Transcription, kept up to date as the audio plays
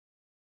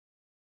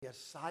A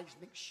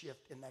seismic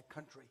shift in that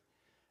country.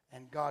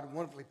 And God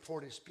wonderfully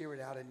poured his Spirit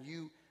out. And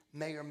you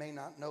may or may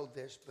not know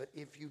this, but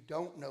if you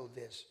don't know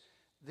this,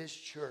 this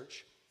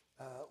church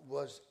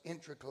was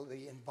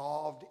intricately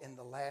involved in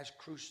the last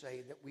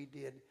crusade that we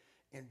did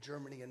in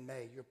Germany in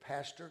May. Your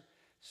pastor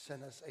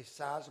sent us a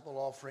sizable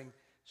offering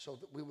so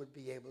that we would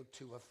be able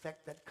to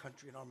affect that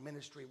country, and our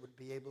ministry would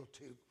be able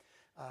to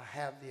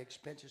have the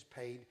expenses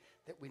paid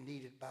that we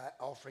needed by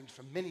offerings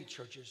from many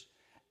churches.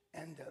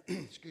 And,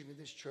 excuse me,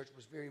 this church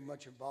was very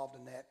much involved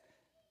in that.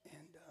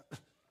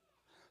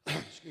 And,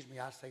 excuse me,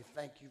 I say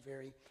thank you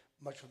very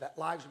much for that.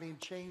 Lives are being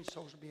changed,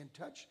 souls are being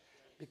touched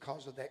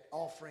because of that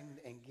offering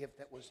and gift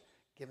that was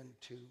given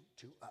to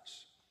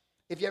us.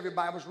 If you have your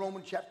Bibles,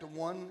 Romans chapter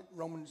 1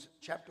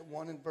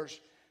 and verse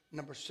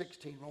number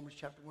 16. Romans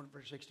chapter 1 and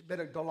verse 16.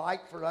 Been a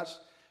delight for us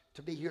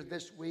to be here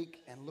this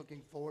week and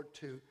looking forward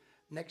to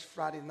next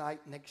Friday night,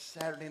 next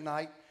Saturday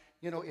night.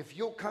 You know, if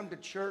you'll come to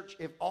church,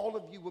 if all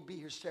of you will be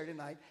here Saturday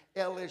night,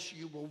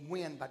 LSU will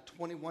win by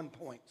 21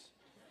 points.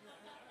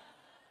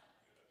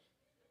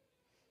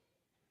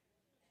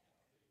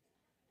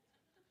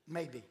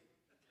 Maybe.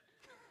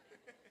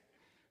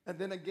 And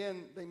then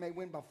again, they may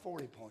win by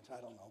 40 points.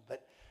 I don't know.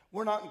 But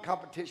we're not in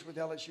competition with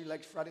LSU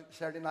next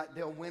Saturday night.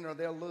 They'll win or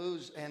they'll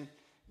lose. And,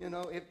 you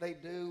know, if they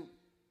do,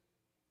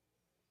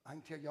 I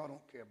can tell y'all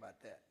don't care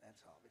about that.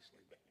 That's obviously.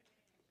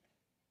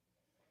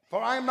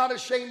 For I am not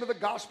ashamed of the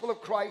gospel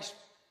of Christ,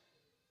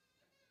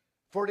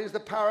 for it is the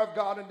power of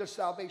God unto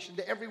salvation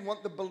to everyone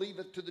that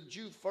believeth, to the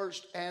Jew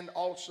first and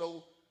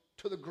also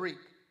to the Greek.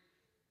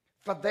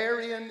 For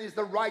therein is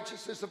the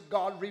righteousness of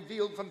God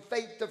revealed from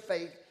faith to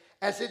faith,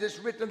 as it is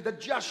written, the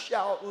just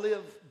shall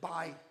live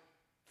by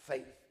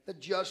faith. The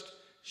just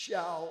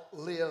shall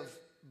live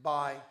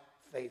by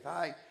faith.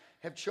 I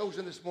have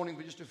chosen this morning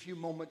for just a few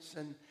moments,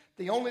 and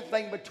the only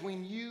thing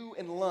between you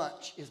and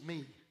lunch is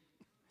me.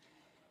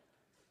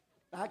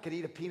 I could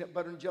eat a peanut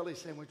butter and jelly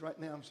sandwich right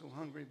now. I'm so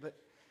hungry. But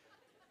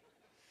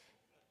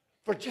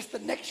for just the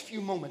next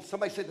few moments,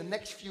 somebody say the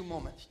next few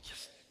moments,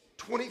 just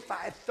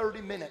 25,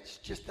 30 minutes,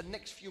 just the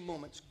next few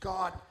moments,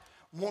 God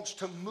wants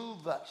to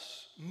move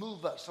us.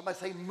 Move us. Somebody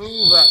say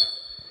move us.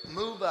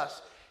 Move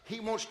us. He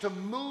wants to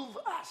move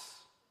us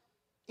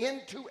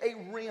into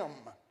a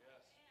realm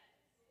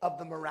of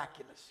the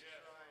miraculous.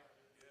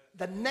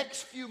 The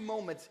next few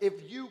moments,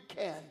 if you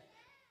can,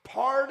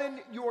 pardon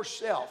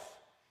yourself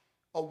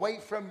away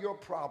from your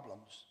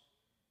problems.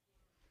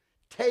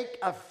 Take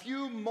a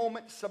few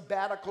moments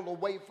sabbatical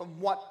away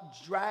from what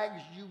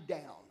drags you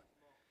down.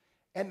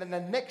 And in the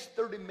next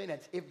 30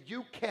 minutes, if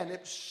you can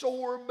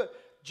absorb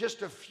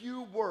just a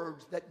few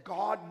words that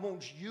God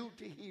wants you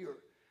to hear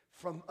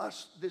from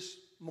us this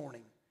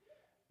morning,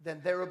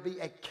 then there will be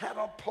a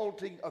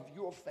catapulting of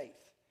your faith.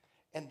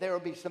 And there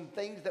will be some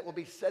things that will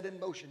be set in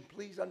motion.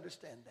 Please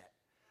understand that.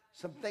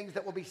 Some things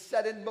that will be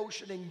set in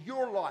motion in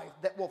your life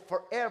that will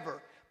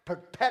forever,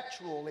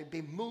 perpetually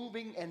be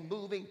moving and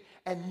moving,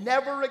 and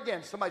never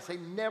again, somebody say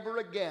never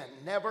again,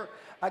 never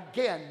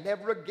again,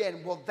 never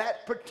again will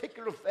that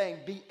particular thing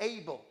be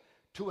able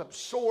to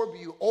absorb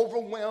you,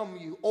 overwhelm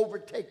you,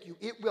 overtake you.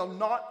 It will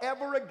not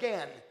ever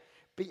again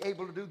be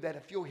able to do that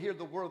if you'll hear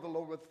the word of the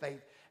Lord with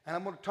faith. And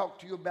I'm going to talk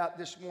to you about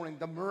this morning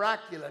the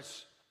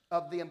miraculous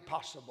of the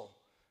impossible.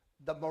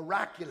 The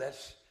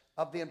miraculous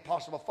of the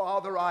impossible.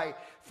 Father, I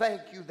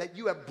thank you that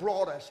you have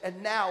brought us,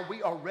 and now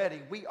we are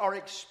ready. We are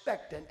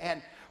expectant,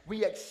 and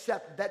we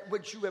accept that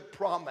which you have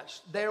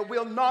promised. There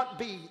will not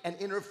be an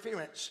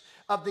interference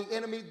of the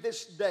enemy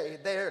this day.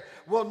 There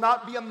will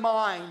not be a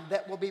mind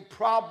that will be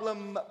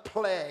problem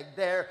plagued.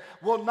 There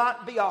will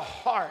not be a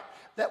heart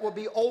that will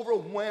be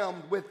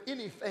overwhelmed with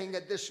anything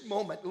at this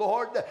moment.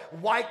 Lord,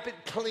 wipe it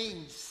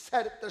clean,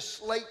 set it the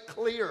slate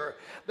clear,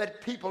 that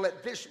people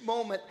at this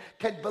moment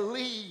can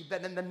believe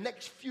that in the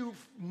next few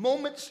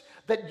moments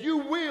that you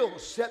will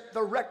set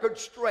the record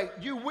straight.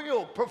 You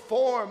will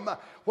perform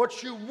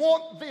what you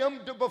want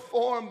them to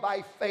perform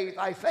by faith.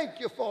 I thank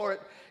you for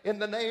it in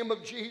the name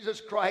of Jesus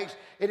Christ.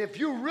 And if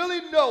you really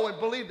know and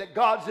believe that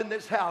God's in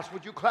this house,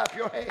 would you clap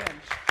your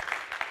hands?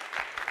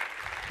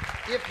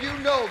 If you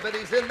know that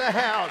he's in the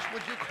house,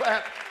 would you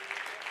clap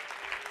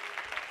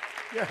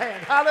your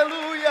hand?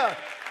 Hallelujah.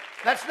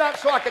 That's not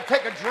so I can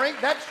take a drink.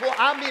 That's for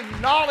I'm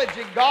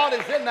acknowledging God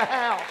is in the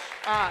house.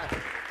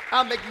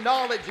 I'm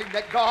acknowledging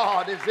that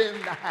God is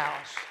in the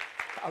house.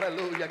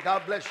 Hallelujah.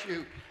 God bless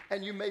you.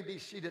 And you may be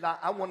seated.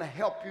 I want to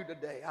help you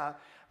today.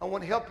 I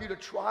want to help you to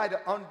try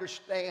to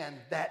understand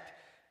that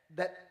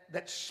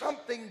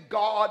something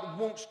God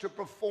wants to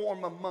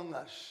perform among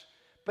us.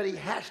 But he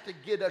has to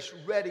get us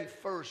ready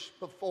first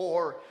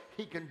before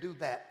he can do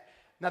that.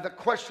 Now, the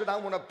question I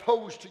want to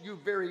pose to you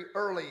very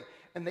early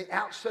in the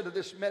outset of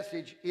this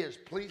message is,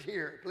 please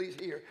hear.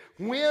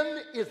 When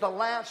is the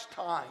last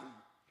time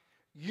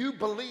you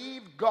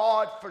believed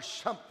God for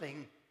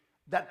something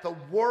that the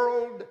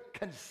world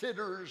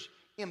considers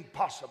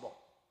impossible?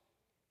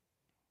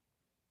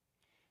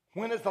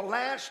 When is the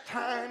last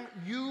time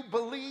you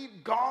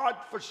believed God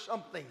for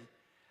something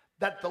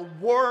that the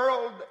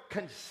world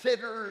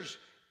considers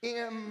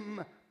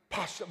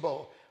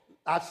impossible?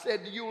 I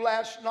said to you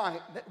last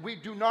night that we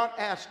do not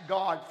ask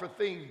God for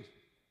things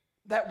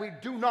that we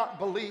do not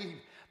believe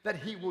that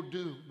he will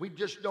do. We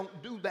just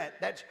don't do that.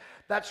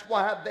 That's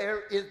why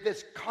there is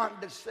this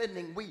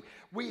condescending.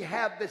 We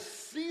have this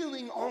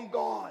ceiling on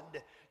God.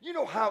 You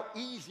know how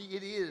easy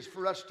it is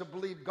for us to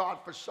believe God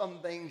for some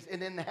things,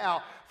 and then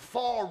how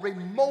far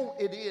remote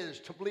it is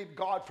to believe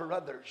God for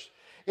others.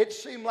 It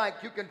seems like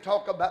you can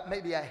talk about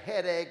maybe a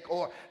headache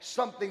or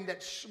something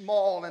that's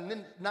small, and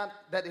then not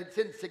that it's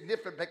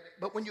insignificant,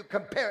 but when you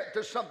compare it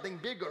to something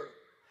bigger.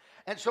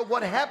 And so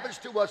what happens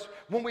to us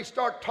when we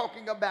start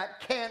talking about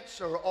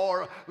cancer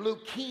or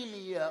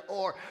leukemia,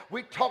 or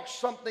we talk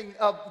something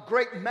of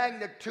great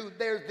magnitude,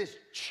 there's this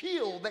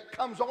chill that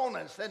comes on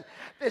us and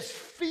this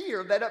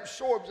fear that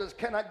absorbs us.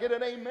 Can I get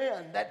an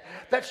amen?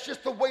 That's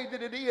just the way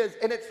that it is.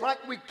 And it's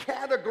like we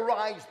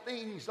categorize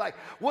things like,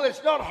 well,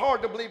 it's not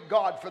hard to believe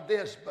God for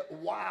this, but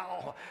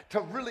wow,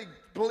 to really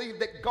believe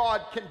that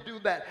God can do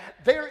that.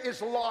 There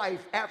is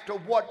life after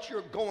what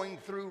you're going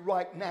through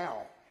right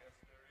now.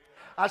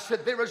 I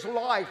said, there is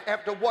life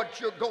after what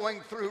you're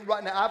going through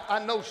right now.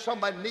 I know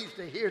somebody needs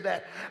to hear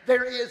that.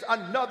 There is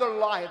another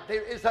life.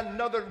 There is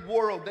another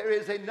world. There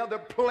is another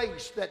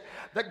place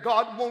that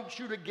God wants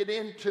you to get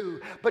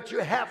into. But you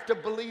have to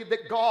believe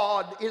that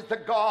God is the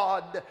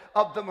God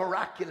of the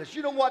miraculous.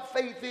 You know what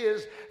faith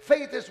is?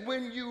 Faith is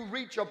when you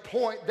reach a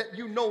point that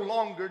you no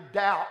longer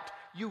doubt.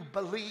 You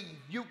believe.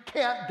 You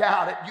can't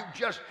doubt it. You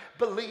just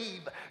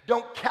believe.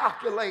 Don't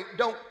calculate.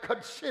 Don't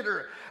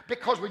consider.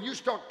 Because when you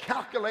start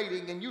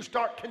calculating and you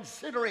start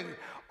considering,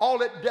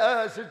 all it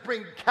does is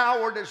bring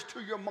cowardice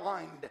to your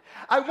mind.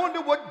 I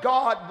wonder what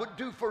God would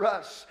do for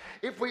us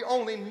if we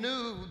only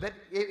knew that.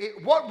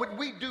 What would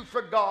we do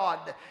for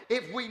God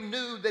if we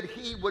knew that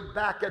he would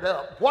back it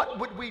up? What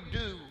would we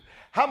do?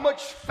 How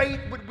much faith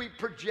would we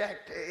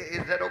project?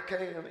 Is that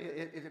okay?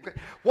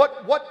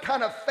 What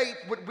kind of faith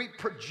would we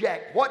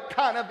project? What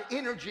kind of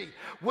energy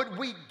would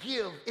we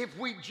give if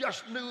we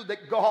just knew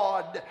that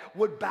God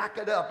would back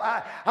it up?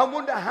 I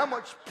wonder how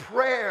much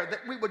prayer that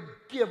we would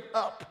give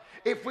up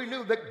if we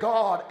knew that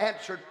God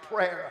answered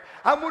prayer.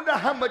 I wonder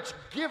how much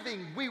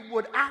giving we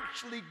would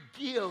actually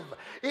give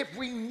if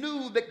we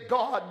knew that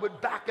God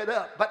would back it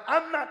up. But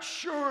I'm not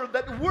sure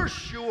that we're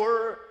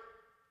sure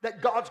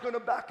that God's going to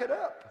back it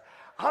up.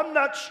 I'm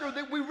not sure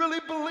that we really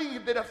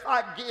believe that if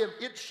I give,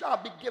 it shall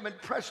be given,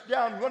 pressed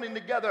down, running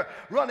together,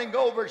 running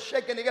over,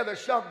 shaken together,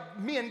 shall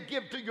men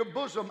give to your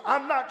bosom.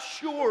 I'm not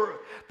sure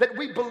that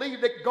we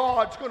believe that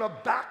God's going to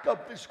back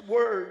up this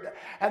word.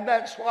 And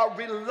that's why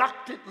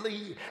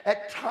reluctantly,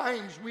 at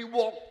times, we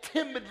walk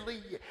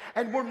timidly,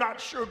 and we're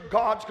not sure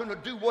God's going to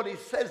do what he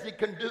says he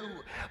can do.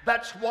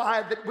 That's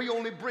why that we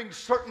only bring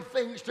certain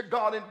things to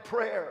God in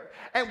prayer,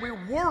 and we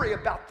worry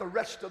about the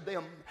rest of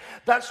them.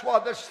 That's why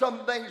there's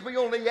some things we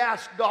only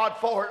ask God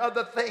for.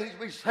 Other things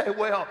we say,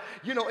 well,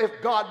 you know, if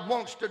God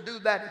wants to do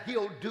that,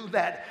 he'll do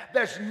that.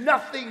 There's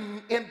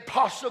nothing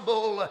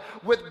impossible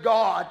with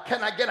God.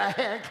 Can I get a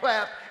hand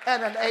clap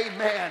and an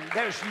amen?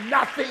 There's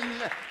nothing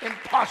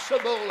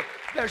impossible.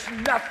 There's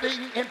nothing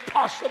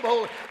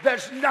impossible.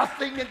 There's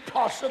nothing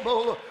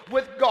impossible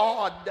with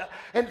God.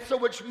 And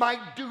so it's my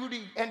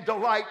duty and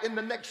delight in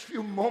the next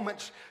few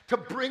moments to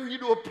bring you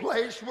to a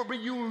place where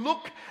you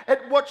look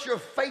at what you're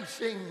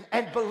facing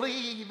and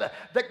believe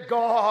that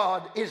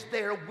God is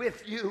there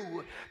with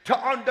you,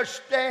 to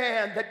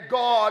understand that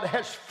God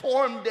has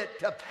formed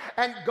it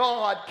and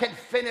God can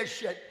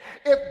finish it.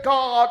 If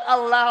God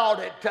allowed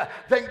it,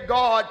 then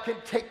God can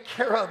take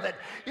care of it.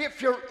 If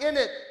you're in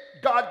it,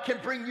 God can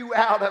bring you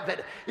out of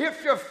it.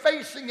 If you're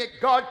facing it,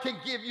 God can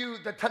give you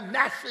the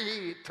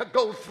tenacity to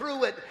go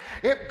through it.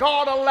 If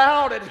God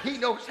allowed it, he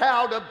knows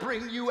how to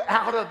bring you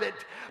out of it.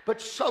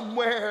 But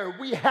somewhere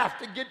we have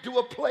to get to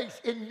a place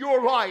in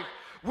your life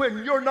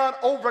when you're not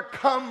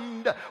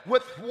overcome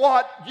with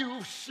what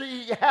you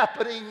see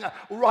happening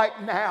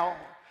right now.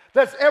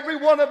 There's every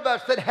one of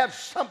us that have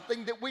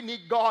something that we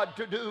need God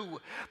to do.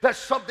 There's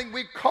something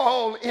we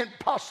call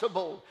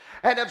impossible.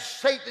 And if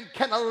Satan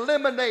can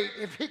eliminate,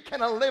 if he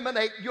can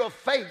eliminate your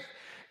faith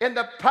in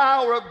the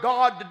power of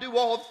God to do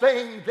all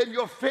things, then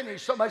you're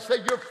finished. Somebody say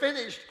you're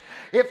finished.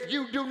 If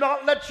you do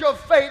not let your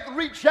faith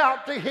reach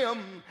out to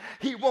him,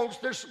 he wants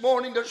this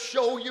morning to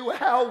show you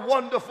how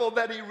wonderful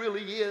that he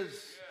really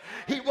is.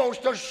 He wants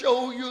to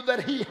show you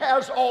that he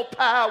has all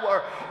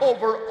power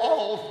over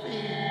all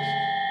things.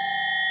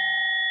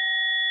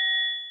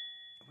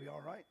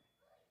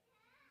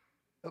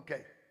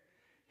 Okay.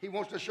 He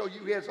wants to show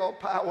you he has all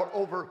power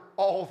over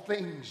all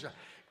things.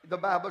 The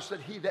Bible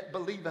said, he that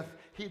believeth,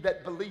 he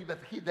that believeth,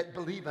 he that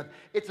believeth.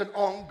 It's an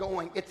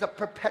ongoing, it's a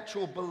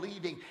perpetual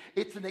believing.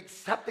 It's an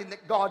accepting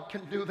that God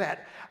can do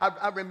that.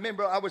 I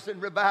remember I was in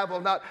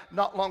revival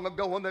not long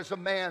ago, and there's a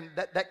man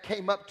that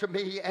came up to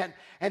me,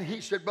 and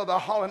he said, Brother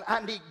Holland,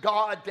 I need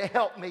God to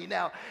help me.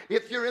 Now,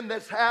 if you're in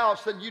this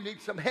house and you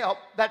need some help,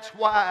 that's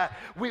why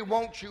we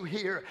want you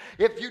here.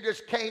 If you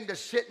just came to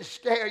sit and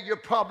stare, you're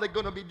probably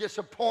going to be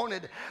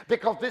disappointed,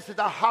 because this is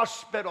a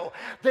hospital.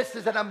 This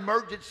is an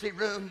emergency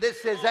room.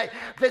 This is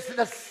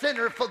a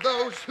center for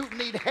those who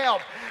need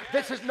help.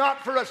 This is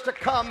not for us to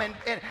come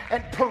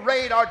and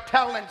parade our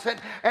talents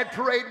and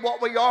parade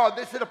what we are.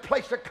 This is a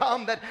place to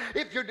come that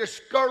if you're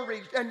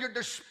discouraged and you're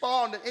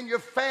despondent in your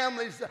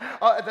families,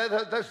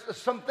 there's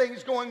some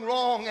things going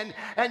wrong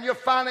and your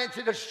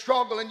finances are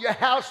struggling and your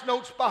house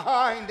notes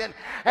behind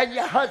and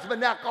your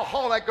husband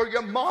alcoholic or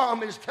your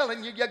mom is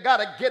telling you got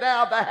to get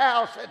out of the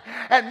house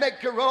and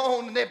make your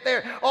own. And if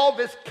there all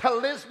this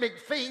charismatic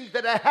things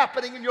that are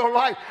happening in your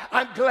life,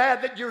 I'm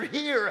glad that you're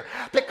here,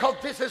 because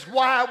this is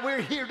why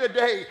we're here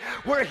today.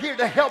 We're here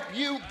to help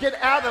you get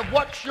out of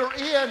what you're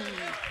in.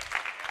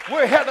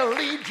 We're here to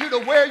lead you to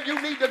where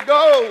you need to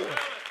go.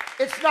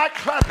 It's not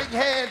clapping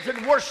hands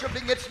and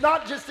worshiping. It's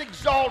not just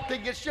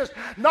exalting. It's just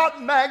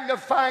not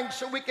magnifying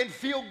so we can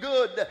feel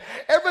good.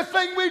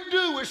 Everything we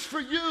do is for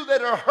you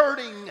that are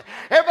hurting.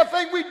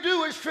 Everything we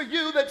do is for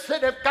you that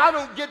said, if I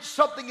don't get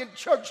something in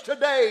church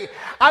today,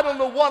 I don't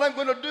know what I'm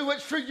going to do.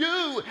 It's for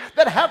you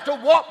that have to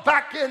walk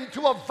back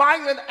into a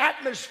violent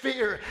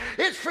atmosphere.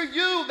 It's for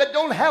you that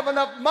don't have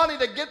enough money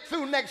to get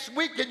through next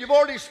week and you've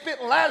already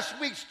spent last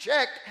week's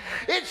check.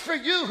 It's for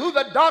you who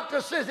the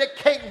doctor says it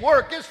can't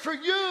work. It's for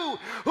you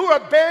who are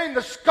bearing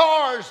the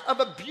scars of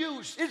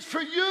abuse. It's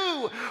for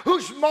you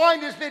whose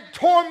mind has been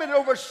tormented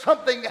over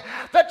something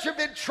that you've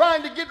been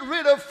trying to get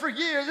rid of for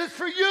years. It's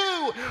for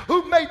you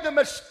who made the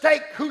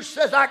mistake, who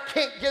says, I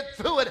can't get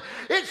through it.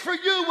 It's for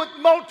you with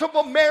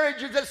multiple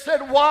marriages that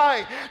said,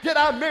 why did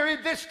I marry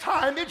this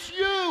time? It's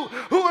you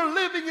who are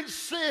living in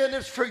sin.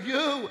 It's for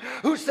you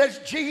who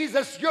says,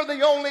 Jesus, you're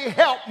the only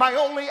help, my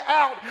only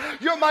out.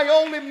 You're my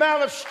only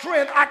amount of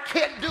strength. I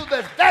can't do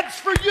this. That's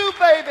for you,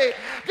 baby.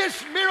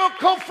 This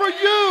miracle for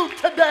you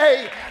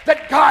today,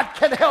 that God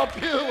can help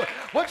you.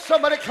 Would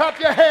somebody clap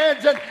your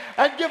hands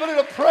and give a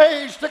little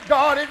praise to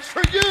God? It's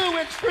for you,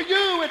 it's for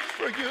you, it's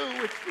for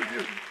you, it's for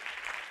you.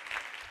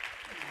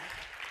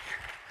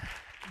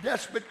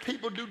 Desperate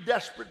people do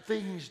desperate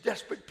things.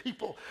 Desperate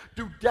people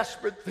do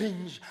desperate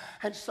things.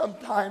 And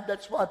sometimes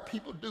that's why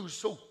people do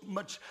so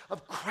much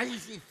of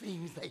crazy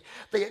things.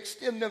 They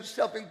extend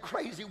themselves in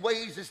crazy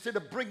ways instead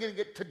of bringing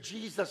it to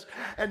Jesus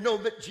and know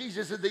that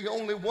Jesus is the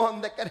only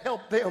one that can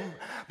help them.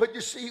 But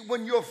you see,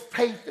 when your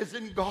faith is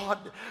in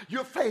God,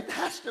 your faith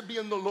has to be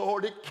in the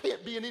Lord. It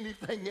can't be in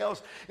anything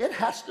else. It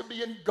has to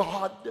be in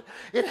God.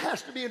 It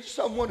has to be in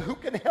someone who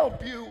can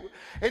help you.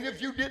 And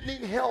if you didn't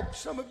need help,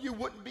 some of you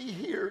wouldn't be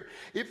here.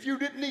 If you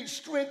didn't need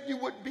strength, you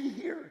wouldn't be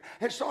here.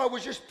 And so I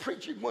was just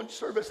preaching one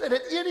service. And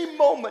at any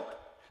moment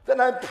that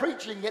I'm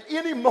preaching, at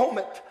any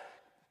moment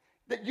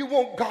that you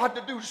want God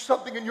to do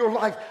something in your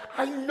life,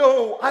 I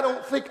know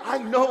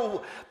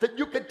that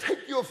you can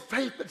take your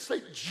faith and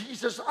say,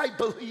 Jesus, I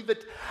believe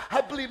it.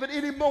 I believe at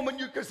any moment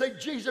you can say,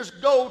 Jesus,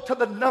 go to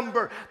the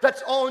number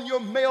that's on your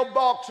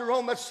mailbox or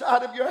on the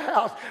side of your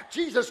house.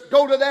 Jesus,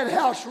 go to that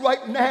house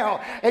right now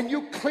and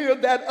you clear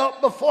that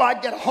up before I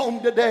get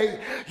home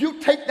today. You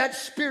take that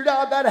spirit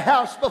out of that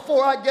house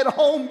before I get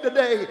home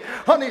today.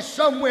 Honey,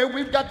 somewhere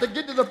we've got to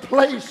get to the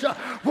place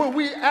where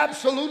we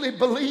absolutely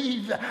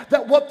believe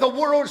that what the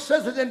world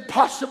says is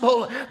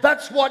impossible,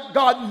 that's what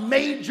God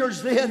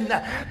majors in.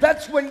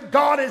 That's when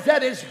God is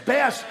at his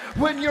best.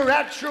 When you're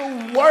at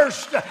your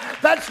worst,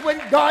 that's when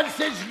God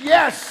says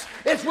yes.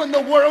 It's when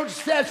the world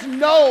says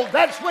no.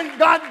 That's when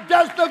God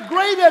does the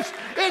greatest.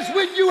 It's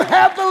when you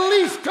have the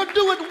least to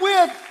do it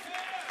with.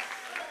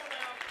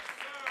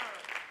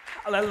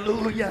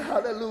 Hallelujah,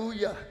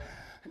 hallelujah.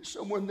 And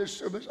somewhere in this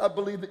service, I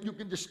believe that you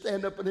can just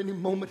stand up at any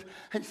moment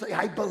and say,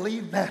 I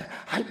believe that.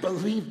 I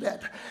believe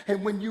that.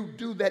 And when you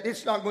do that,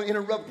 it's not going to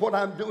interrupt what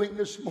I'm doing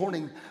this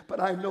morning. But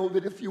I know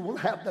that if you will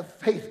have the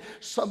faith,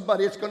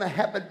 somebody, it's going to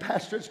happen,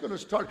 Pastor. It's going to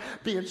start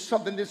being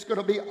something that's going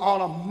to be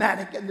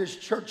automatic in this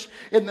church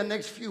in the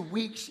next few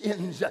weeks.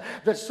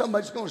 That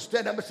somebody's going to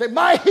stand up and say,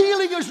 my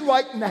healing is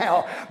right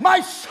now.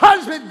 My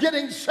son's been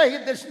getting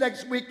saved this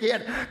next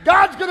weekend.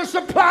 God's going to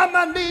supply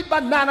my need by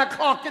 9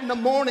 o'clock in the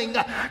morning.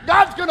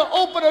 God's going to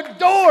open a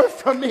door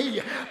for me.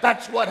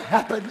 That's what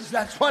happens.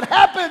 That's what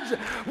happens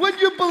when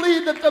you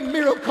believe that the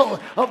miracle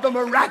of the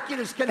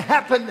miraculous can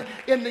happen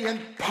in the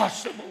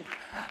impossible.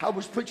 I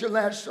was preaching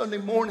last Sunday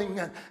morning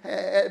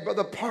at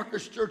Brother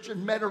Parker's church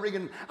in Metairie,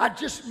 and I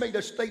just made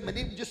a statement.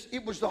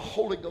 It was the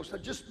Holy Ghost. I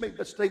just made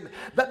a statement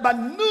that by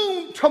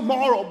noon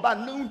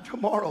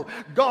tomorrow,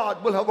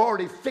 God will have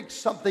already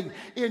fixed something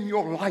in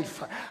your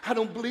life. I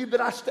don't believe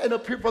that I stand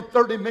up here for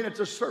 30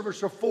 minutes of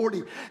service or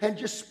 40 and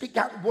just speak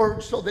out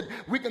words so that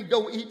we can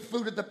go eat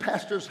food at the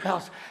pastor's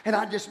house. And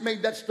I just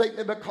made that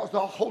statement because the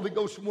Holy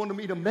Ghost wanted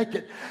me to make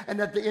it. And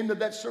at the end of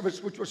that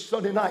service, which was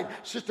Sunday night,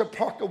 Sister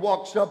Parker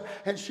walks up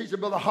and she said,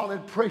 Brother Brother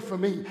Holland, pray for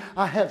me.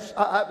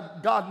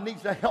 God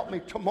needs to help me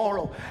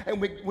tomorrow.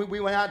 And we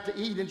went out to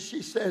eat, and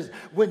she says,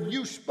 when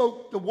you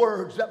spoke the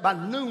words that by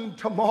noon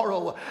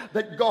tomorrow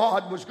that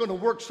God was going to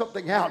work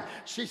something out,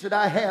 she said,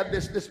 I have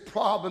this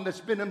problem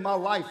that's been in my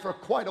life for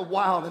quite a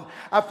while, and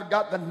I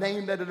forgot the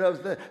name that it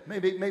is.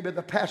 Maybe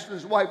the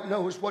pastor's wife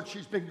knows what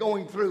she's been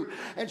going through.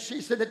 And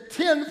she said, at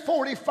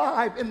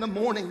 10:45 in the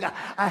morning,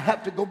 I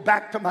have to go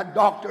back to my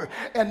doctor,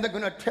 and they're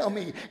going to tell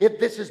me if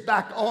this is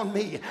back on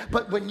me.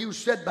 But when you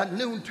said by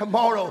noon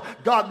tomorrow,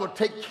 God will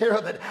take care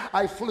of it.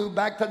 I flew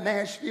back to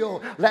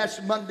Nashville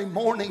last Monday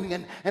morning,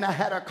 and I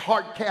had a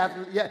heart cath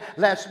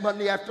last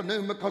Monday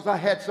afternoon because I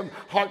had some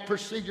heart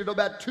procedure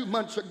about 2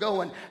 months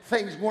ago, and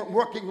things weren't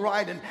working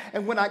right.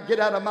 And when I get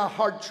out of my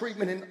heart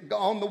treatment and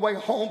on the way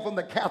home from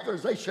the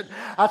catheterization,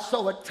 I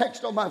saw a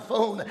text on my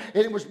phone, and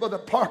it was Brother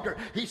Parker.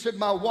 He said,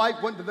 my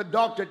wife went to the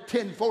doctor at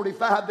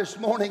 10:45 this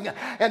morning,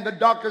 and the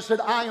doctor said,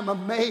 I am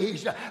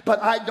amazed,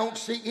 but I don't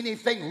see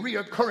anything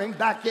reoccurring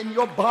back in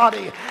your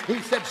body. He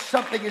said,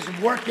 something is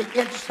working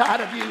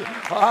inside of you.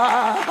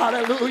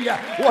 Hallelujah.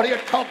 What are you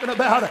talking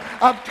about?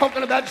 I'm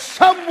talking about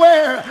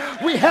somewhere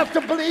we have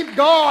to believe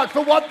God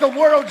for what the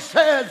world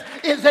says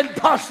is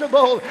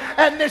impossible.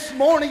 And this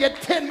morning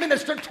at 10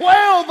 minutes to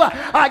 12,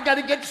 I got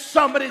to get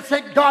somebody to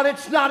say, God,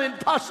 it's not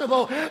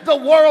impossible. The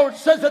world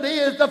says it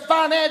is. The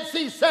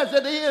finances says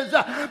it is.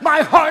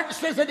 My heart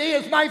says it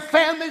is. My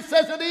family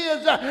says it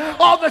is.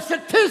 All the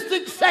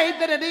statistics say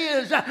that it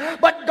is.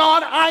 But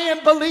God, I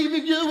am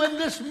believing you in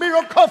this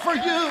miracle for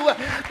you,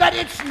 that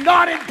it's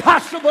not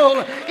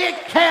impossible. It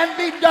can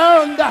be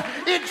done.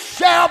 It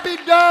shall be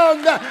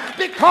done,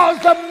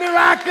 because the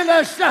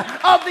miraculous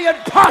of the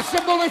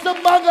impossible is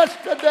among us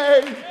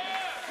today.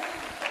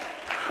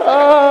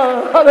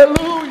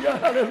 Hallelujah,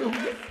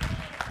 hallelujah.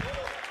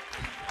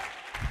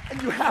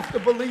 And you have to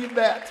believe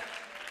that.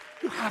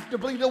 You have to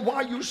believe that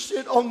while you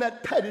sit on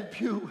that padded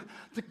pew,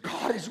 that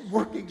God is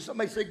working.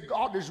 Somebody say,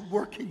 God is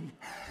working.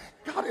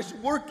 God is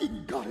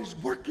working. God is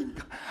working.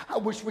 I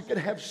wish we could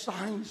have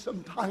signs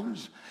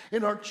sometimes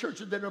in our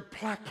churches that are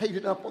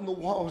placated up on the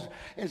walls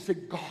and say,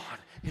 God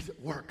is at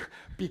work.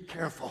 Be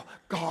careful.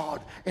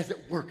 God is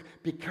at work.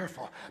 Be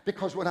careful.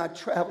 Because when I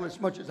travel as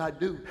much as I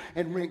do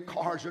and rent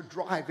cars or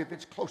drive, if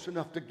it's close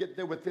enough to get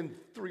there within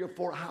 3 or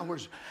 4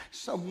 hours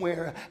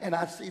somewhere, and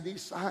I see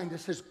these signs that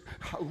says,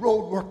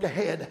 road work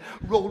ahead,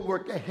 road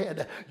work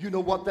ahead, you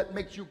know what that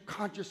makes you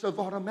conscious of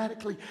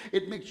automatically?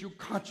 It makes you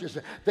conscious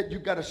that you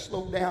got to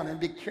slow down and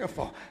be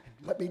careful.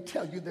 Let me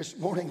tell you this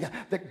morning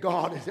that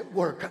God is at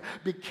work.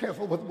 Be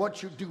careful with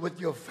what you do with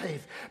your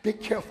faith. Be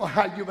careful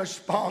how you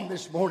respond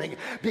this morning.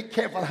 Be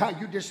careful how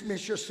you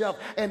dismiss yourself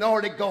and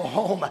already go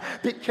home.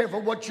 Be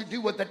careful what you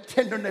do with the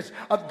tenderness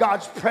of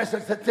God's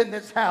presence that's in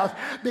this house.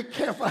 Be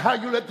careful how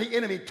you let the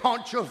enemy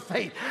taunt your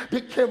faith.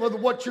 Be careful with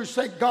what you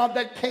say, God,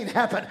 that can't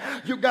happen.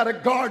 You got to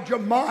guard your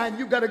mind.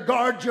 You got to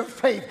guard your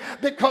faith,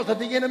 because if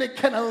the enemy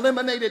can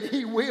eliminate it,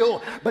 he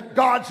will. But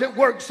God's at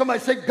work.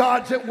 Somebody say,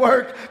 God's at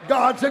work.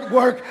 God's at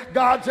work.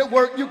 God's at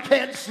work. You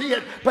can't see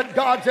it, but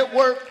God's at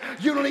work.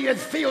 You don't even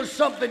feel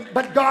something,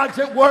 but God's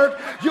at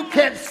work. You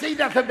can't see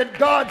nothing, but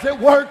God's at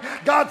work.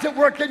 God's at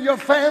work in your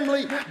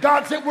family.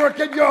 God's at work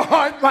in your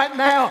heart right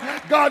now.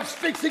 God's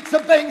fixing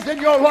some things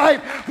in your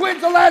life.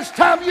 When's the last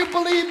time you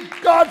believed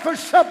God for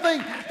something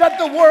that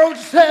the world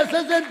says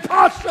is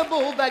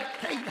impossible? That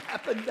can't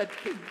happen. That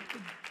can't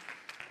happen.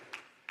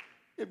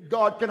 If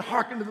God can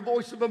hearken to the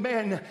voice of a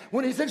man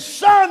when he says,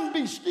 sun,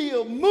 be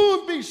still,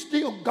 moon, be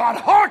still, God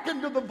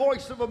hearkened to the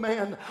voice of a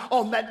man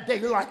on that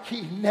day like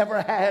he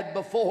never had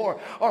before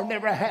or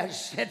never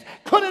has since.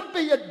 Could it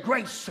be at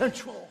Grace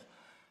Central?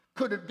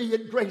 Could it be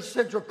at Grace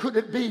Central? Could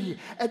it be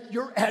at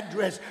your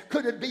address?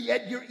 Could it be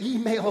at your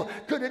email?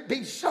 Could it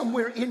be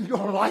somewhere in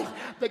your life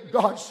that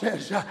God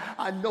says,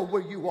 I know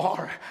where you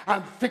are.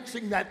 I'm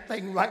fixing that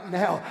thing right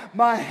now.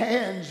 My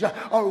hands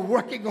are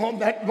working on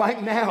that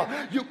right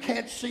now. You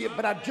can't see it,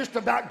 but I've just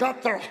about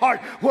got their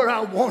heart where I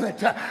want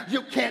it.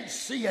 You can't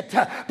see it,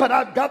 but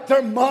I've got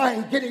their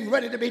mind getting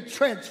ready to be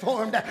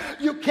transformed.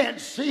 You can't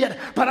see it,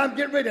 but I'm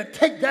getting ready to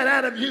take that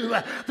out of you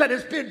that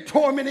has been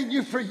tormenting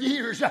you for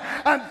years.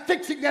 I'm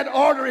fixing that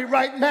artery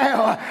right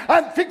now.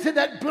 I'm fixing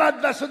that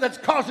blood vessel that's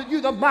causing you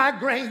the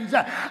migraines.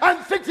 I'm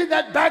fixing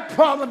that back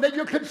problem that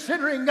you're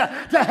considering to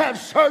have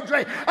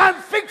surgery. I'm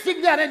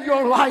fixing that in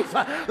your life.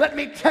 Let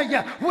me tell you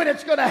when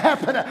it's going to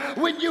happen.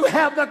 When you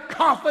have the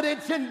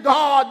confidence in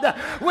God.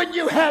 When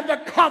you have the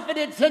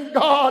confidence in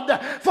God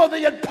for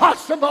the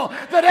impossible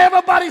that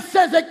everybody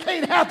says it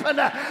can't happen.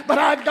 But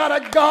I've got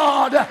a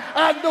God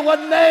under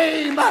a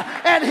name,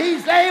 and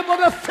He's able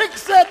to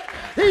fix it.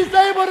 He's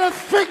able to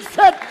fix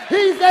it.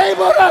 He's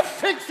able to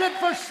fix it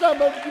for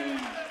some of you.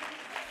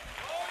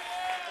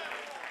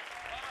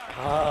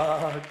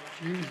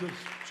 Jesus,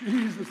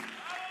 Jesus,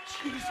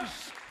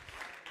 Jesus.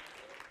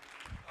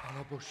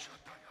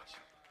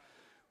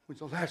 When's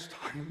the last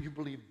time you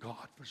believed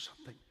God for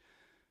something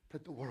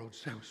that the world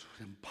says was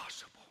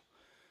impossible?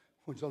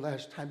 When's the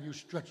last time you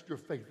stretched your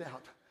faith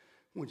out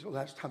When's the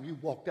last time you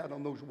walked out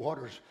on those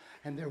waters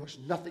and there was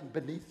nothing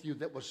beneath you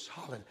that was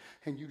solid,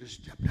 and you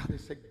just stepped out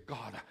and said,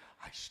 God,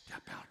 I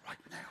step out right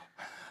now.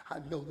 I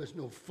know there's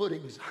no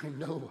footings. I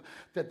know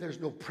that there's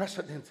no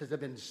precedents that have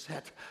been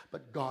set.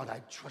 But God,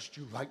 I trust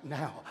you right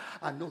now.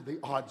 I know the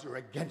odds are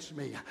against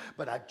me,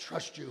 but I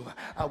trust you.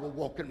 I will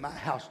walk in my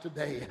house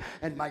today,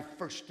 and my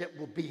first step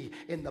will be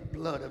in the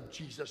blood of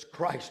Jesus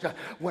Christ.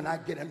 When I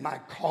get in my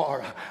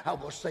car, I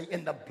will say,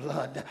 in the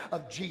blood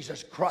of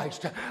Jesus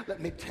Christ. Let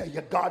me tell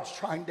you, God's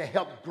trying to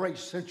help Grace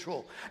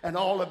Central and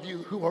all of you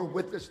who are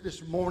with us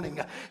this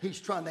morning.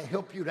 He's trying to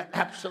help you to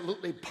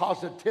absolutely,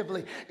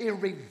 positively,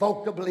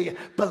 irrevocably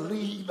believe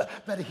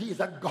that He's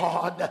a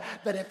God,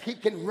 that if He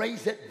can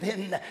raise it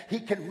then, He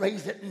can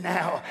raise it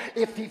now.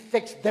 If He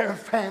fixed their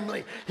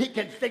family, He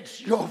can fix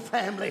your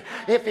family.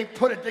 If He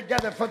put it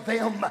together for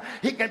them,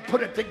 He can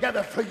put it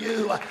together for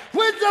you.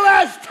 When's the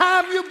last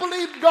time you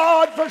believed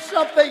God for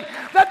something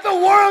that the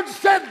world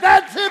said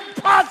that's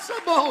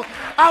impossible?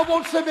 I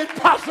want some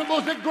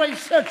impossibles at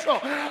Grace Central.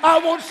 I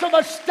want some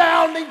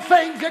astounding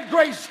things at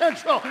Grace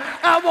Central.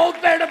 I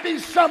want there to be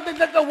something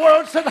that the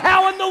world said,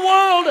 how in the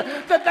world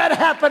did that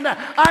happen?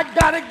 I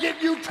got to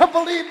get you to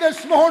believe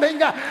this morning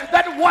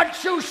that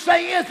what you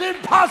say is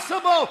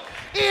impossible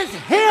is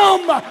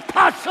Him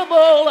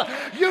possible.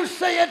 You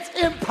say it's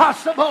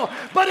impossible,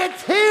 but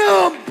it's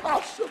Him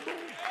possible.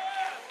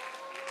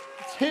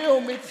 It's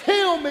Him, it's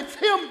Him, it's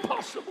Him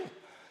possible.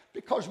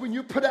 Because when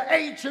you put an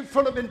H in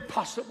front of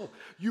impossible,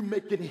 you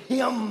make it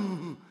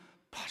Him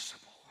possible.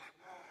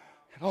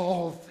 And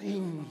all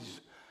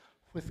things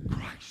with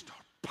Christ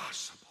are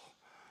possible.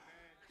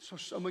 So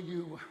some of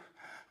you,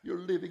 you're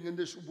living in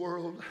this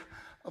world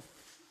of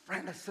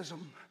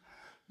fanaticism.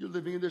 You're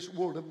living in this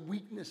world of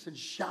weakness and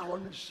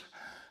shallowness.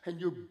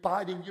 And you're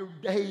biding your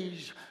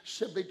days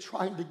simply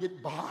trying to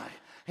get by.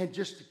 And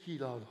just to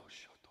keep all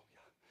those.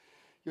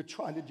 You're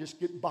trying to just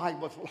get by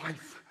with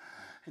life.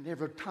 And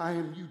every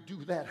time you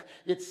do that,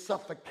 it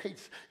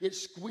suffocates, it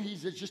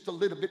squeezes just a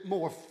little bit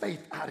more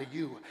faith out of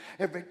you.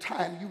 Every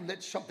time you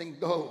let something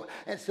go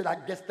and said, I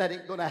guess that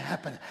ain't going to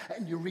happen,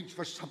 and you reach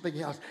for something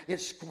else, it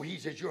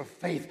squeezes your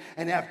faith.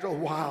 And after a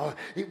while,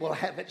 it will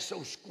have it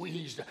so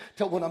squeezed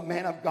till when a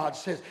man of God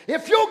says,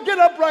 if you'll get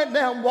up right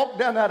now and walk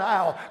down that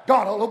aisle,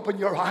 God will open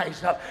your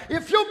eyes up.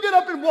 If you'll get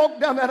up and walk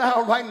down that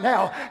aisle right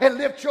now and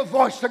lift your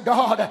voice to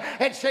God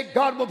and say,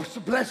 God will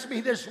bless me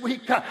this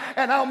week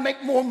and I'll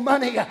make more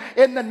money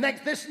in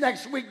this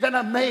next week than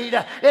I made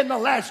in the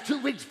last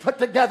 2 weeks put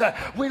together.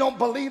 We don't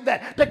believe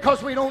that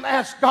because we don't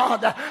ask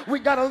God. We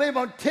got to live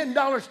on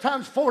 $10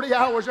 times 40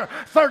 hours or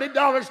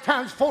 $30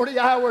 times 40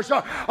 hours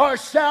or a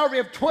salary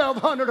of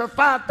 $1,200 or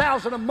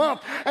 $5,000 a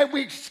month, and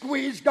we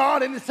squeeze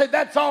God and say,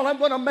 that's all I'm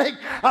going to make.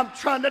 I'm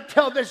trying to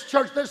tell this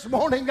church this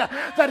morning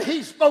that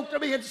He spoke to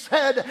me and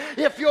said,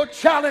 if you'll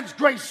challenge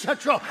Grace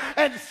Central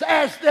and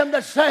ask them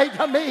to say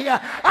to me,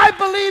 I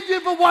believe you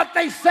for what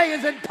they say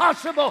is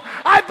impossible.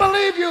 I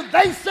believe you.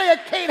 They say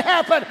it can't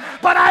happen,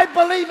 but I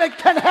believe it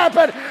can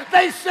happen.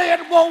 They say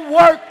it won't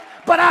work,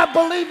 but I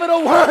believe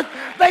it'll work.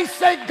 They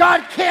say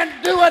God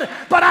can't do it,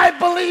 but I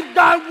believe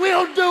God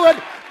will do it.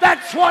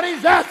 That's what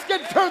He's asking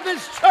for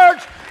this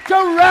church to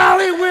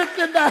rally with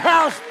in the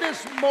house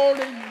this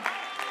morning.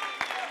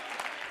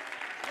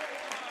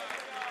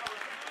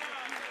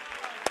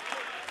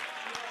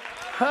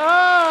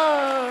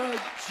 Ah,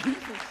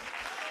 Jesus,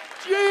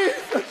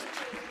 Jesus,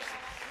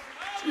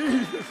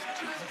 Jesus,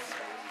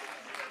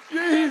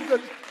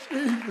 Jesus,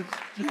 Jesus,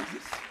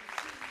 Jesus,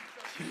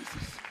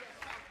 Jesus,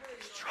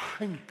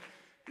 Jesus.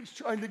 He's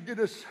trying to get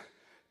us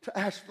to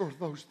ask for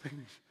those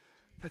things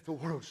that the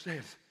world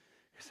says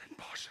is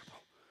impossible.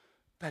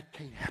 That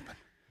can't happen.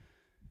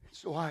 And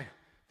so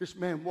this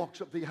man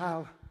walks up the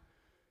aisle,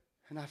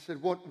 and I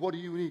said, what do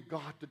you need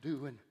God to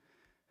do? And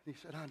he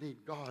said, I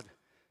need God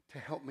to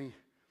help me.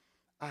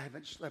 I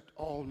haven't slept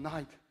all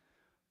night.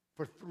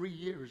 For 3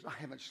 years, I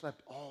haven't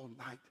slept all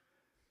night.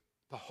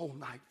 The whole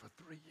night for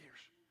 3 years.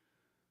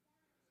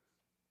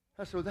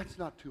 I said, that's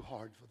not too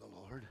hard for the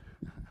Lord.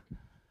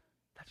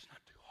 That's not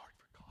too hard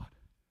for God.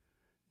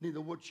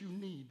 Neither what you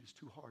need is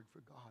too hard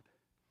for God.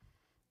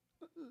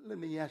 Let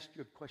me ask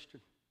you a question.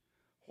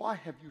 Why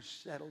have you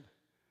settled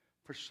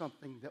for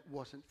something that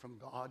wasn't from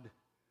God?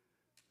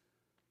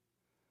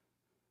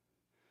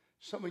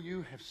 Some of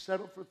you have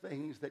settled for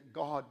things that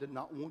God did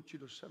not want you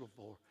to settle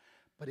for,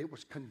 but it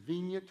was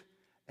convenient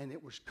and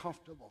it was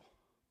comfortable.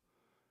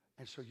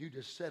 And so you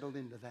just settled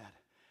into that.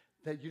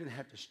 That you didn't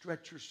have to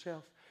stretch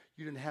yourself.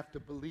 You didn't have to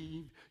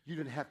believe. You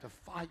didn't have to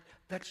fight.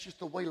 That's just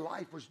the way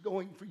life was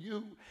going for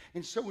you.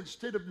 And so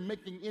instead of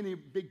making any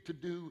big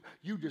to-do,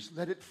 you just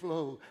let it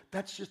flow.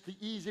 That's just the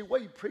easy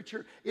way,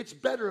 preacher. It's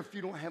better if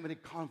you don't have any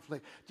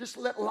conflict. Just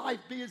let life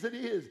be as it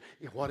is.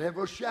 If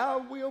whatever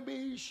will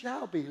be,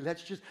 shall be.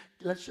 Let's just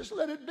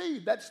let it be.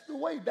 That's the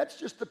way. That's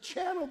just the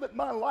channel that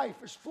my life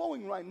is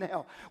flowing right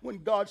now.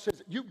 When God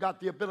says, you've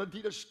got the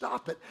ability to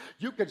stop it.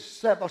 You can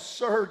set a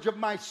surge of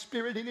my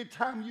spirit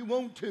anytime you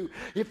want to.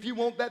 If you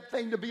want that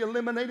thing to be a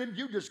eliminated,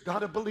 you just got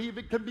to believe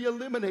it can be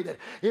eliminated.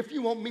 If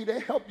you want me to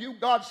help you,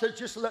 God says,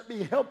 just let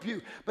me help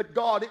you. But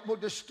God, it will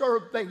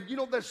disturb things. You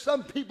know, there's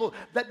some people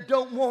that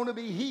don't want to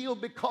be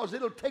healed because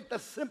it'll take the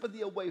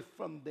sympathy away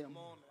from them.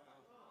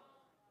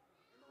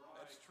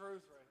 That's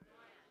truth.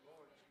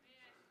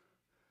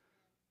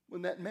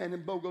 When that man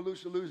in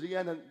Bogalusa,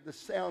 Louisiana, the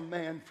sound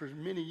man for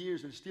many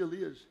years and still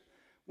is,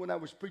 when I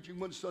was preaching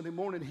one Sunday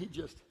morning, he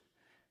just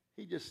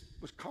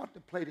was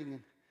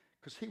contemplating,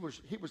 because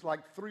he was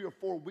like 3 or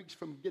 4 weeks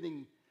from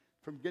getting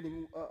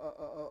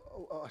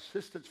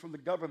assistance from the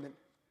government,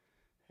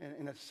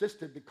 and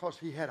assisted because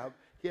he had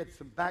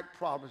some back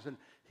problems, and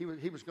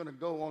he was going to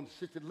go on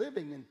assisted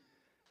living, and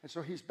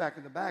so he's back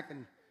in the back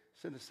and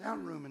it's in the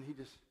sound room, and he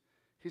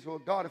said, well,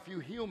 God, if you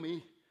heal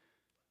me,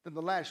 then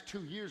the last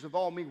 2 years of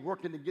all me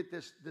working to get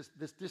this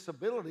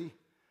disability,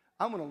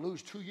 I'm going to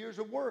lose 2 years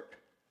of work.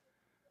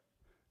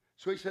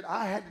 So he said,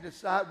 I had to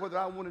decide whether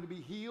I wanted to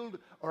be healed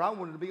or I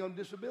wanted to be on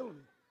disability.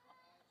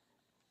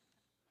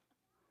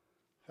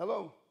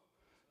 Hello?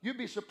 You'd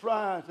be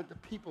surprised at the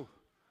people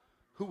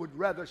who would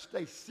rather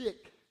stay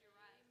sick,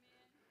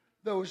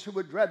 those who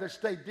would rather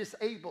stay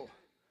disabled.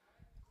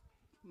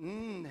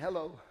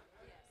 Hello.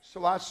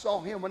 So I saw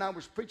him when I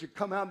was preaching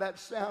come out of that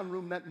sound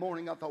room that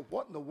morning. I thought,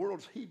 what in the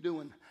world's he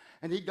doing?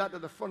 And he got to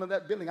the front of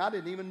that building. I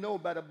didn't even know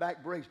about a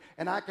back brace.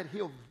 And I could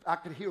hear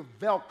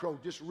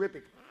Velcro just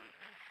ripping.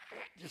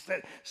 Just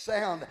that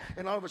sound.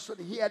 And all of a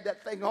sudden he had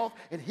that thing off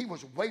and he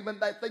was waving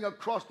that thing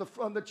across the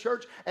front of the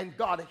church, and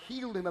God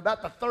healed him.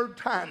 About the third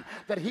time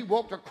that he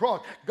walked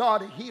across,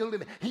 God healed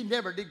him. He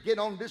never did get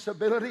on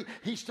disability.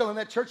 He's still in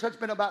that church. That's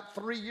been about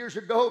 3 years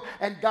ago,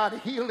 and God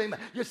healed him.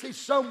 You see,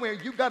 somewhere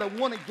you got to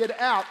want to get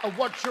out of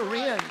what you're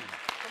in.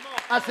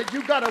 I said,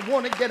 you got to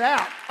want to get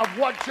out of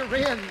what you're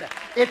in.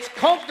 It's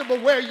comfortable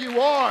where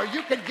you are.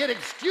 You can get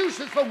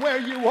excuses for where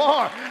you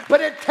are.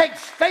 But it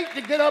takes faith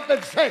to get up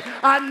and say,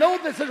 I know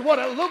this is what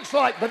it looks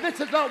like, but this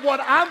is not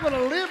what I'm going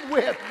to live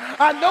with.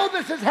 I know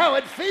this is how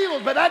it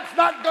feels, but that's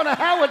not going to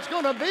how it's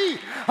going to be.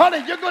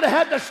 Honey, you're going to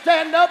have to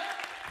stand up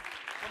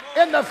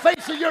in the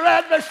face of your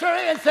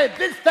adversary and say,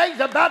 this thing's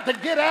about to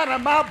get out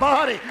of my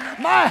body.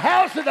 My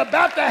house is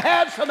about to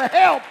have some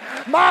help.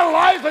 My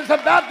life is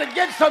about to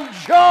get some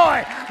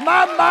joy.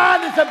 My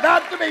mind is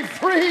about to be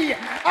free.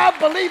 I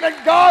believe in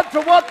God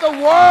for what the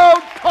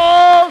world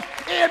calls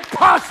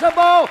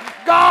impossible.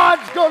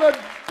 God's going to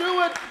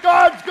do it.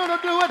 God's going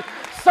to do it.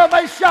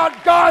 Somebody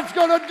shout, God's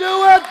going to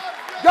do it.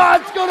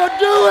 God's going to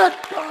do it.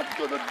 God's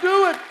going to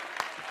do it.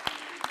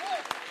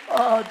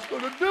 God's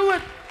going to do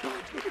it.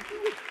 God's going to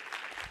do it.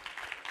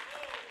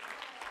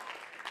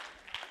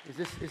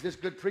 Is this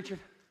good preaching?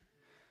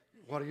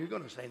 What are you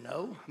going to say?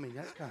 No? I mean,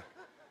 that's kind of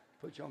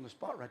put you on the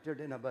spot right there,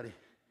 didn't I, buddy?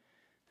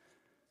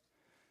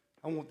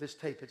 I want this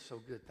tape. It's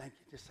so good. Thank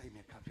you. Just save me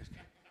a copy.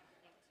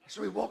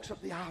 So he walks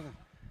up the aisle.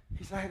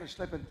 He said, I haven't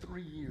slept in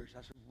 3 years.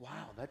 I said,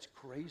 wow, that's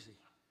crazy.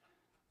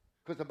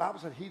 Because the Bible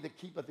said, he that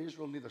keepeth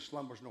Israel neither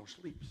slumbers nor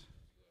sleeps.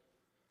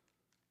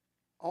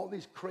 All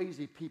these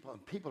crazy people,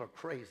 and people are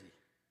crazy.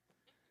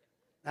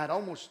 Now, I'd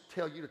almost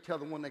tell you to tell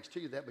the one next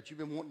to you that, but you've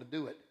been wanting to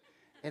do it.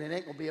 And it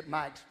ain't going to be at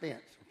my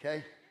expense,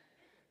 okay?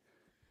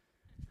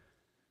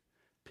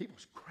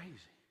 People's crazy.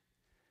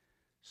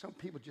 Some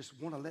people just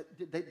want to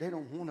they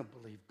don't want to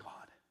believe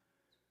God.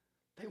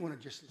 They want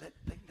to just no.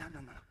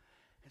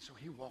 And so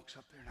he walks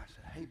up there and I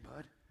said, hey,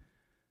 bud.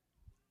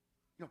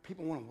 You know,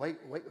 people want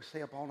to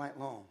stay up all night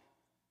long.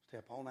 Stay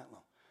up all night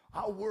long.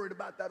 I worried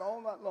about that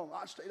all night long.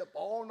 I stayed up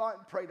all night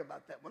and prayed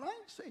about that. Well, I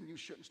ain't saying you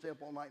shouldn't stay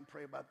up all night and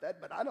pray about that,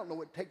 but I don't know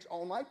what it takes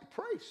all night to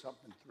pray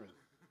something through.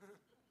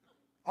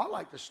 I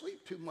like to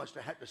sleep too much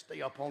to have to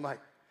stay up all night.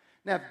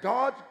 Now, if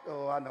God,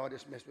 I know I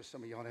just messed with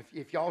some of y'all.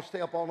 If y'all stay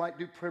up all night,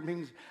 do prayer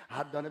meetings,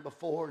 I've done it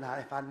before, and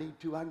if I need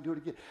to, I can do it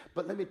again.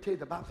 But let me tell you,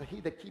 the Bible says, he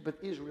that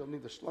keepeth Israel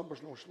neither slumbers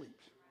nor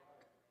sleeps.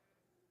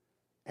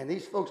 And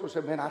these folks will say,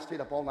 man, I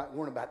stayed up all night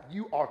worrying about it.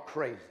 You are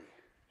crazy.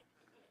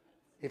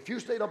 If you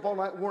stayed up all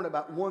night worrying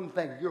about one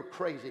thing, you're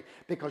crazy,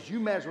 because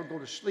you may as well go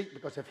to sleep,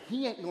 because if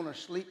he ain't going to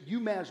sleep, you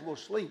may as well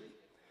sleep.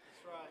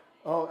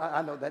 Oh,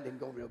 I know that didn't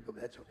go real good,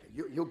 but that's okay.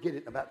 You'll get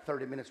it in about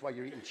 30 minutes while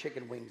you're eating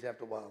chicken wings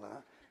after a while. I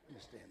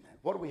understand that.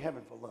 What are we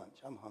having for lunch?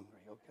 I'm hungry,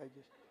 okay?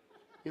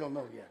 You don't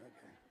know yet,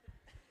 okay?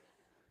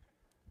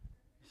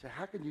 You say,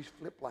 how can you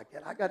flip like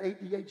that? I got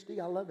ADHD.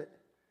 I love it.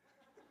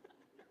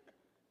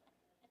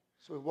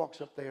 So he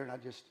walks up there, and I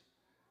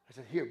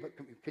said, here, but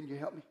can you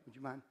help me? Would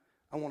you mind?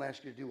 I won't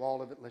ask you to do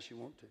all of it unless you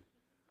want to.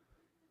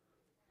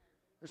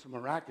 There's some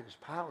miraculous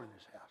power in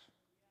this house.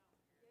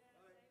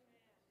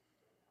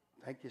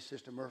 Thank you,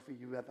 Sister Murphy.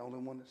 You got the only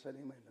one that said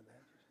amen to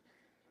that.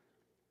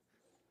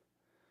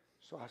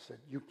 So I said,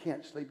 you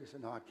can't sleep? He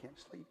said, no, I can't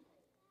sleep.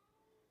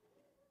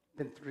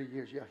 Been 3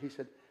 years. Yeah, he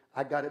said,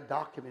 I got it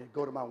documented.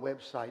 Go to my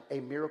website,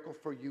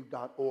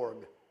 amiracleforyou.org.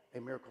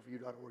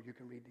 Amiracleforyou.org. You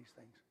can read these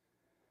things.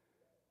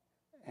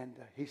 And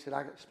he said,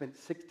 I spent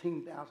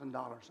 $16,000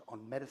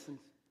 on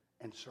medicines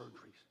and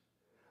surgeries.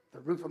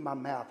 The roof of my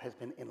mouth has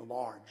been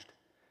enlarged,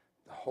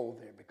 the hole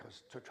there,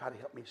 because to try to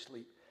help me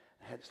sleep.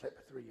 I hadn't slept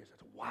for 3 years. I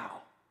said,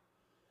 wow.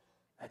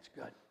 That's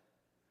good.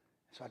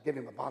 So I gave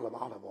him a bottle of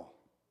olive oil.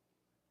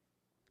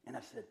 And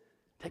I said,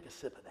 take a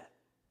sip of that.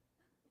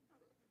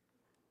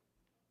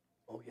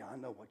 Oh, yeah, I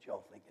know what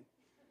y'all thinking.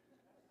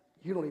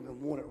 You don't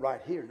even want it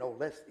right here, no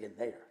less in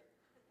there.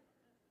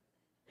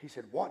 He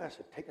said, what? I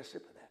said, take a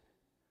sip of that.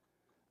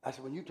 I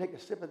said, when you take a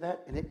sip of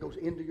that and it goes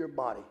into your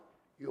body,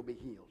 you'll be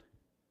healed.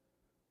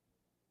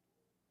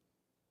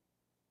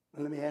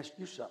 Now, let me ask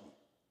you something.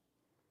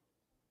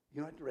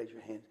 You don't have to raise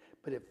your hand.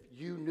 But if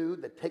you knew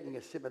that taking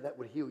a sip of that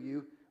would heal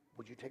you,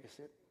 would you take a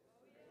sip?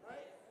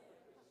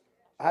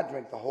 I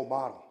drank the whole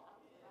bottle.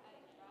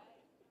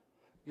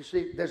 You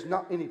see, there's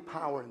not any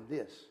power in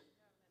this.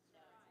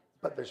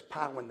 But there's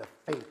power in the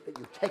faith that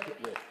you take it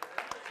with.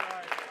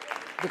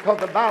 Because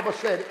the Bible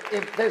said,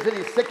 if there's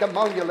any sick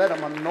among you, let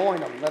them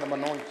anoint them. Let them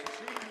anoint you.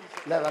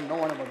 Let them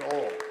anoint them with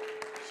oil.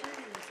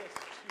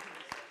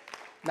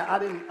 Now,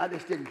 I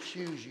just didn't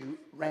choose you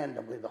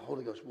randomly. The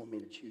Holy Ghost wanted me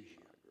to choose you.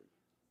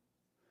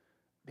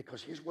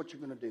 Because here's what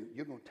you're going to do.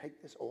 You're going to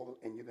take this oil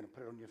and you're going to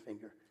put it on your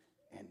finger.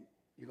 And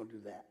you're going to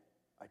do that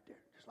right there.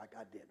 Just like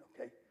I did,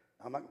 okay?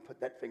 I'm not going to put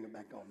that finger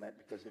back on that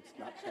because it's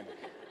not centered.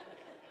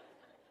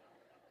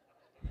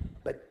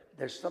 But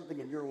there's something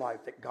in your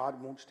life that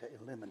God wants to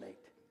eliminate.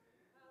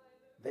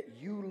 That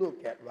you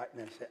look at right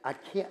now and say, I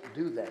can't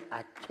do that.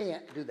 I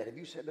can't do that. Have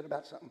you said that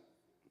about something?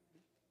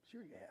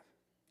 Sure you have.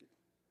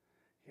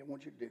 Here, I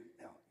want you to do.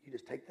 Now, you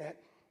just take that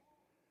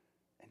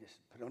and just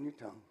put it on your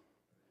tongue.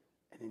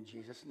 And in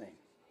Jesus' name.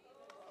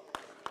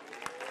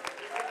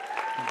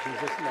 In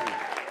Jesus' name.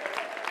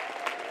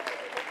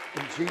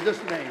 In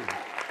Jesus' name.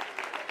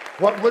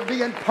 What would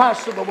be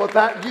impossible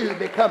without you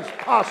becomes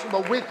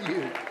possible with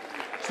you.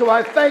 So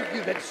I thank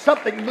you that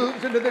something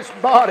moves into this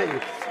body.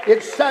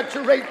 It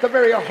saturates the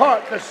very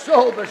heart, the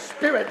soul, the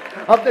spirit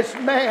of this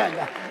man.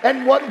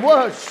 And what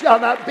was shall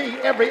not be.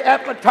 Every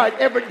appetite,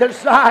 every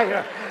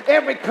desire,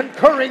 every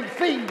concurring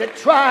thing that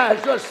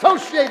tries to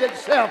associate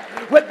itself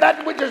with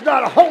that which is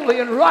not holy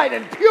and right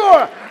and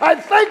pure. I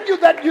thank you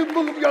that you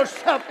move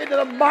yourself into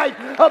the might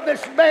of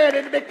this man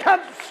and it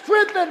becomes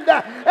strengthened,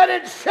 and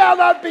it shall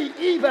not be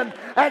even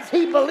as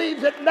he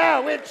believes it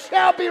now. It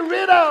shall be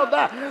rid of.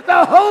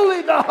 The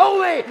holy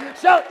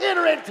shall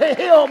enter into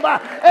him,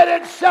 and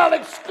it shall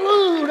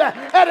exclude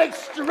and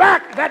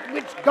extract that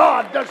which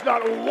God does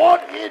not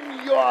want in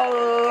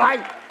your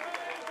life.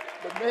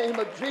 In the name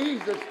of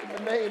Jesus, in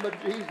the name of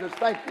Jesus.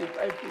 Thank you,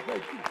 thank you,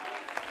 thank you.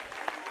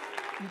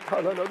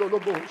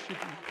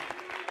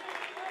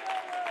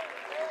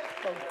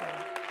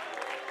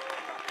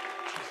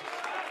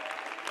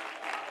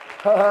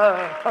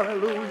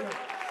 Hallelujah.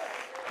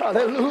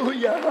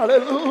 Hallelujah.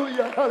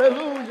 Hallelujah.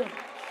 Hallelujah.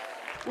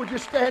 Would you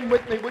stand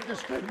with me? Would you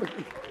stand with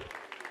me?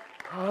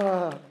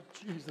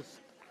 Jesus.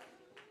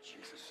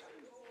 Jesus.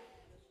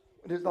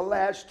 When is the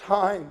last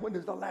time? When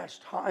is the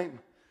last time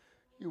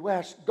you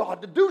asked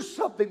God to do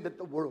something that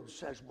the world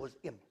says was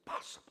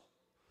impossible?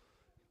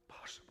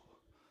 Impossible.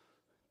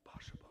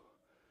 Impossible.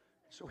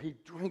 So he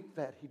drank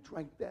that. He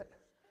drank that.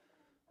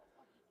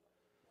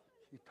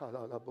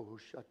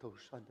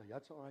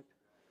 That's all right.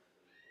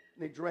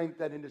 And he drank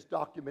that, and it's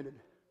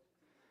documented.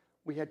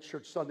 We had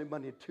church Sunday,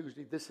 Monday, and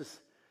Tuesday.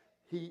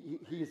 He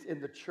is in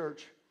the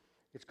church.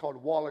 It's called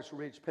Wallace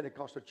Ridge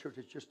Pentecostal Church.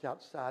 It's just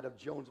outside of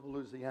Jonesville,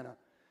 Louisiana.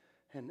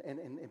 And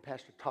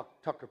Pastor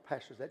Tucker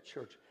pastors that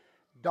church.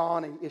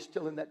 Donnie is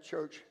still in that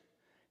church.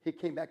 He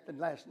came back the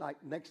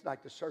next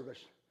night to service.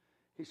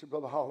 He said,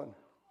 Brother Holland,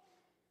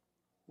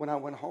 when I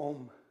went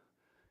home,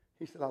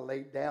 he said, I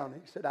laid down.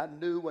 He said, I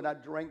knew when I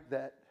drank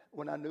that,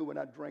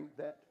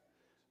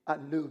 I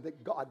knew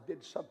that God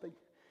did something.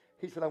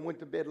 He said, I went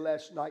to bed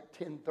last night,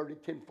 10:30,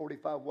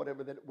 10:45,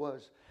 whatever that it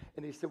was.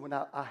 And he said, when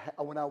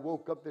I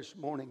woke up this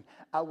morning,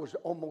 I was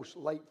almost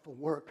late for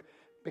work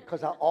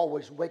because I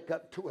always wake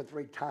up 2 or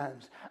 3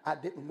 times. I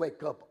didn't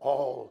wake up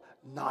all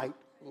night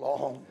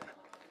long.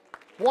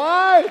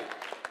 Why?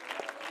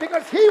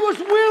 Because he was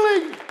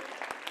willing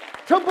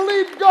to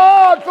believe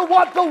God for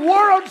what the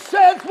world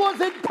says was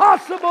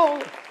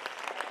impossible.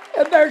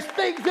 And there's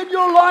things in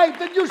your life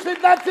that you say,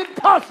 that's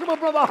impossible,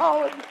 Brother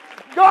Holland.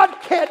 God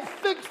can't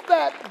fix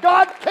that.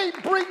 God can't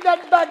bring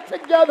that back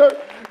together.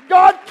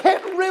 God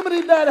can't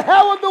remedy that.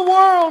 How in the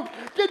world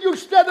can you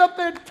stand up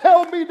there and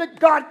tell me that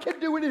God can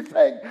do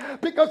anything?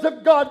 Because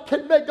if God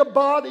can make a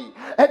body,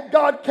 and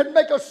God can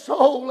make a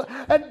soul,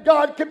 and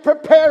God can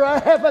prepare a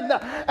heaven,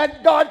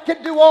 and God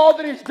can do all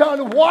that He's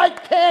done, why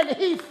can't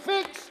He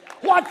fix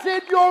what's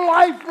in your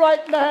life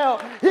right now?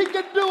 He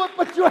can do it,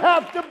 but you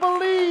have to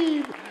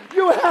believe.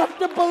 You have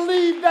to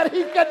believe that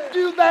He can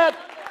do that.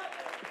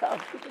 You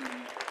have to believe.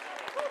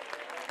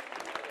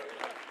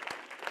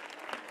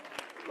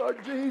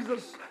 Lord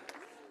Jesus,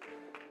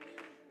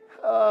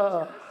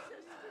 the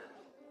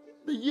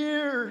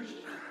years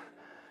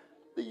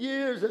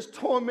has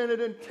tormented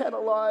and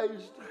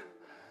tantalized.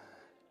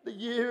 The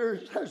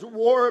years has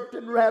warped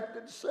and wrapped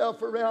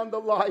itself around the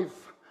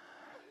life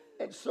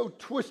and so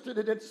twisted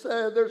it and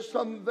said there's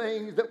some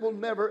things that will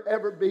never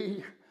ever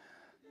be.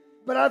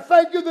 But I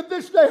thank you that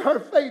this day her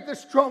faith is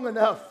strong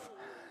enough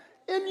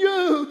in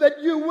you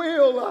that you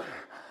will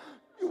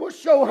You will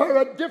show her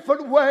a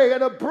different way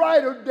and a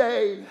brighter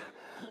day.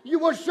 You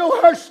will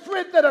show her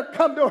strength that will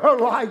come to her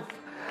life.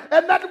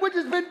 And that which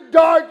has been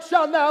dark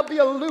shall now be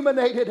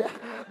illuminated.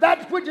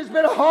 That which has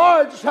been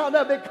hard shall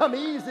now become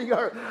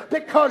easier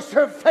because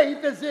her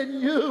faith is in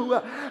you.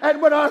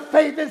 And when our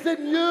faith is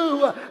in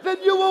you, then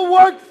you will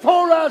work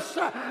for us.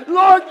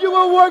 Lord, you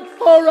will work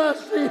for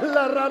us. Let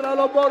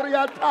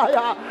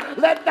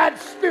that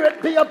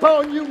spirit be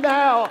upon you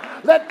now.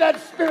 Let that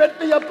spirit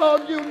be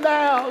upon you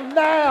now.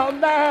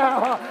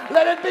 Now.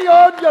 Let it be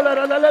on you. Let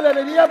it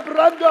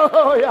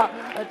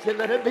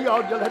be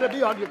on you. Let it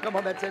be on you. Come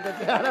on, that's it.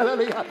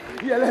 Hallelujah.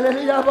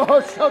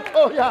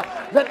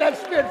 Let that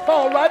spirit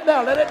fall right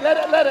now. Let it.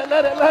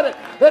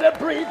 Let it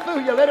breathe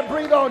through you. Let it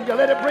breathe on you.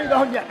 Let it breathe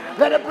on you.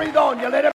 Let it breathe on you. Let it